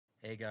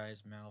Hey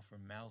guys, Mal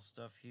from Mal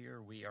Stuff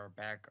here. We are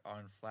back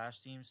on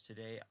FlashThemes.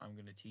 Today I'm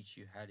going to teach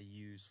you how to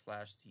use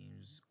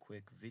FlashThemes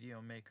Quick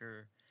Video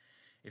Maker.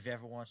 If you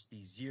haven't watched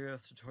the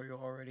 0th tutorial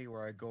already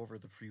where I go over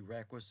the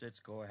prerequisites,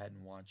 go ahead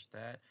and watch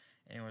that.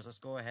 Anyways, let's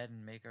go ahead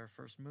and make our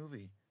first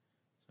movie.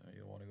 So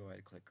you'll want to go ahead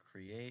and click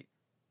Create,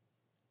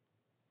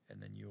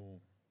 and then you'll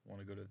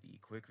want to go to the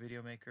Quick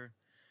Video Maker.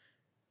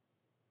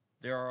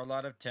 There are a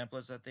lot of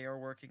templates that they are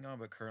working on,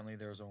 but currently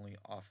there's only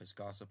Office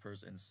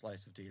Gossipers and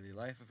Slice of Daily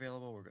Life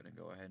available. We're going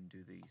to go ahead and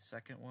do the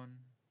second one.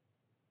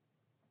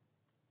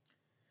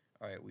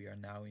 Alright, we are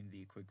now in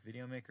the Quick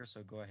Video Maker,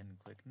 so go ahead and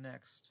click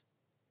Next.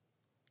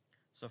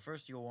 So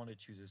first you'll want to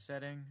choose a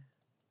setting.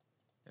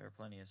 There are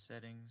plenty of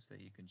settings that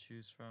you can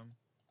choose from.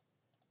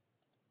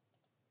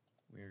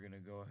 We are going to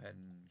go ahead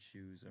and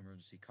choose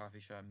Emergency Coffee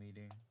Shop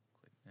Meeting.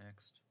 Click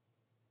Next.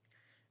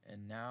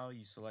 And now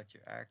you select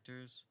your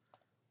actors.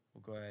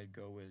 We'll go ahead and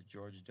go with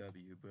George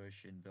W.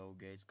 Bush and Bill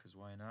Gates, because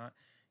why not?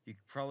 You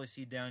can probably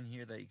see down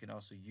here that you can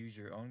also use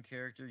your own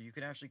character. You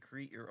can actually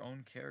create your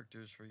own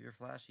characters for your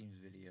FlashThemes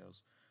videos.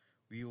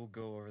 We will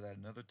go over that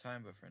another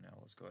time, but for now,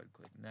 let's go ahead and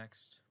click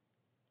Next.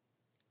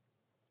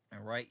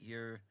 And right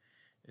here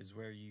is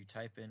where you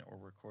type in or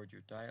record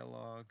your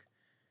dialogue.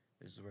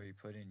 This is where you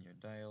put in your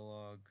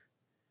dialogue.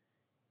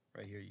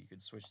 Right here, you can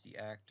switch the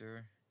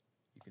actor.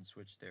 You can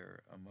switch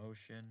their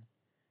emotion.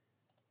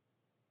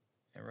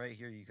 And right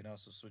here, you can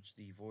also switch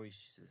the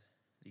voice,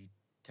 the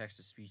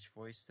text-to-speech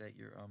voice that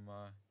your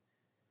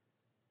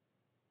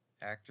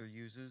actor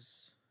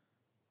uses.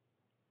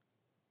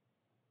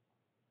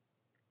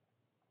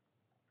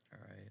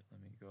 Alright,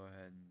 let me go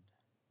ahead and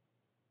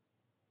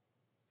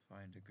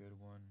find a good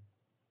one.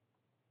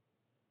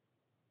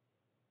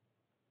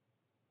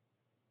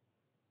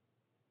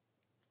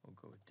 We'll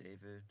go with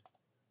David.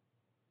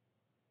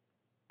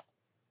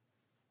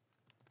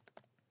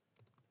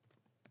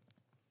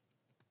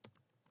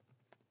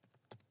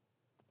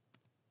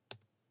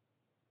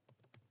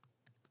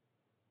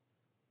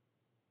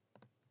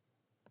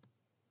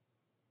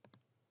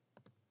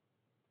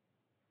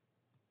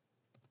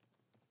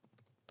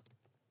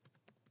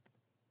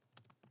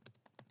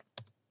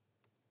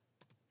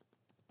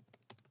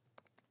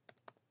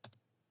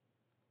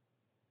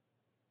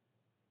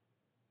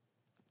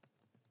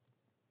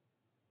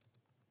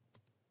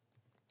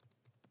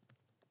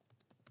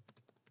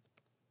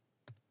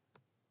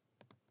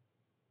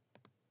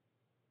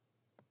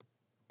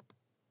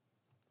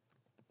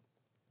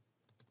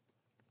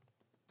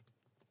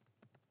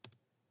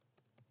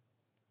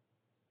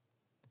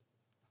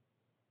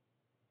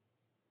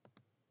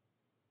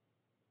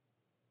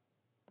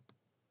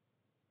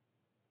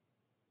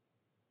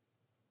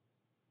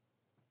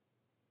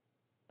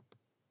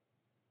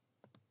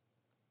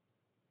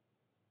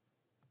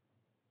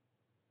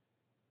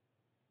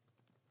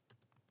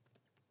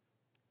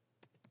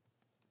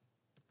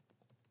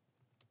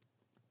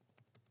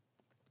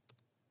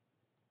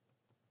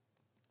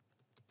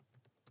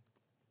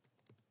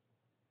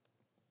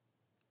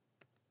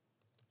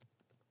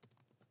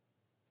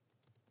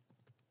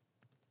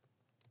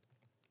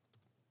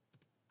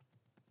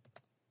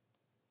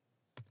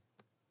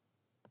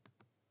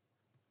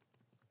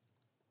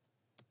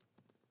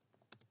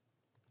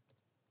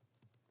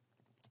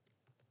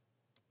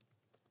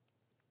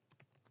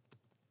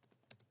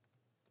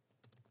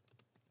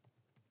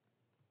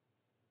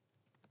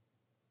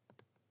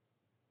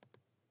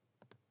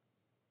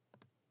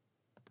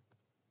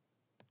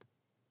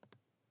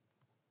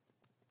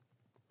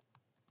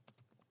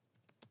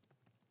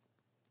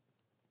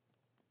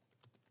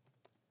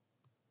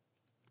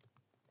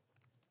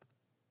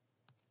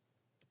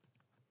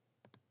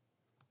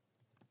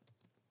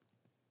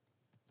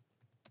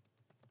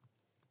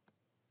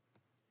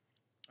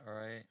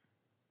 Alright,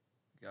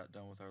 got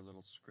done with our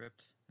little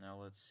script. Now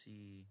let's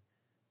see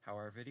how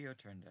our video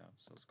turned out.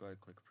 So let's go ahead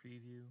and click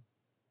Preview.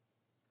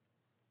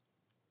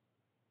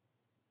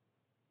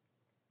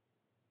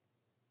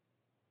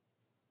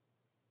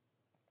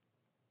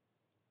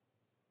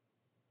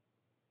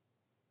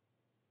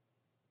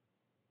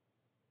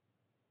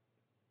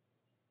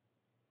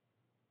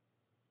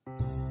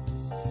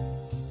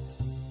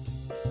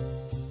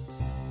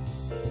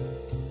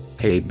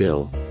 Hey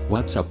Bill,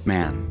 what's up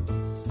man?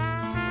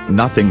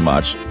 Nothing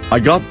much,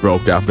 I got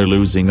broke after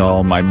losing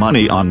all my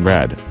money on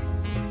red.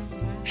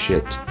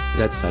 Shit,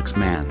 that sucks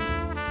man.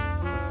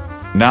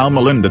 Now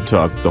Melinda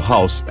took the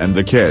house and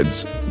the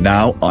kids,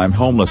 now I'm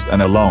homeless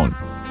and alone.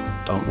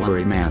 Don't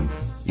worry man,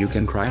 you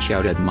can crash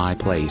out at my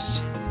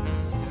place.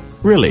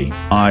 Really,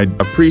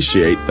 I'd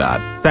appreciate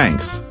that,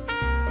 thanks.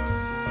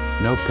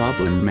 No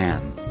problem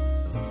man.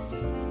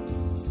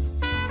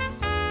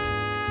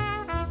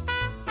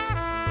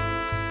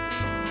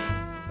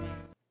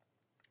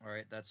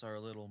 Alright, that's our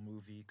little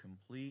movie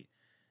complete.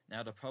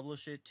 Now to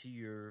publish it to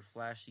your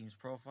FlashThemes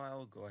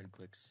profile, go ahead and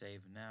click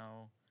Save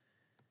Now.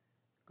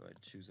 Go ahead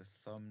and choose a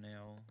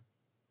thumbnail.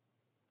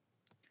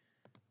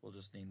 We'll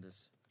just name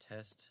this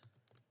Test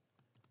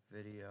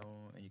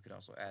Video, and you could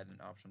also add an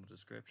optional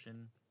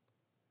description.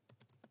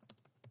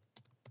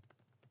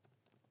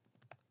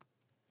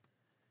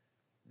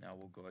 Now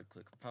we'll go ahead and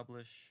click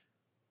publish.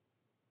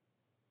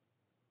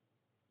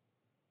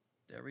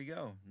 There we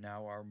go.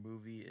 Now our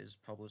movie is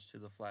published to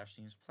the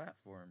FlashThemes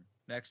platform.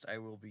 Next, I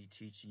will be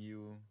teaching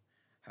you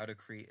how to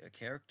create a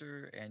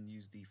character and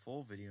use the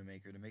full video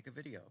maker to make a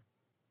video.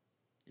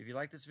 If you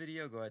like this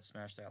video, go ahead and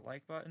smash that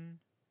like button.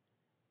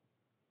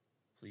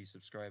 Please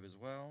subscribe as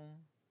well,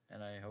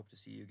 and I hope to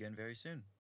see you again very soon.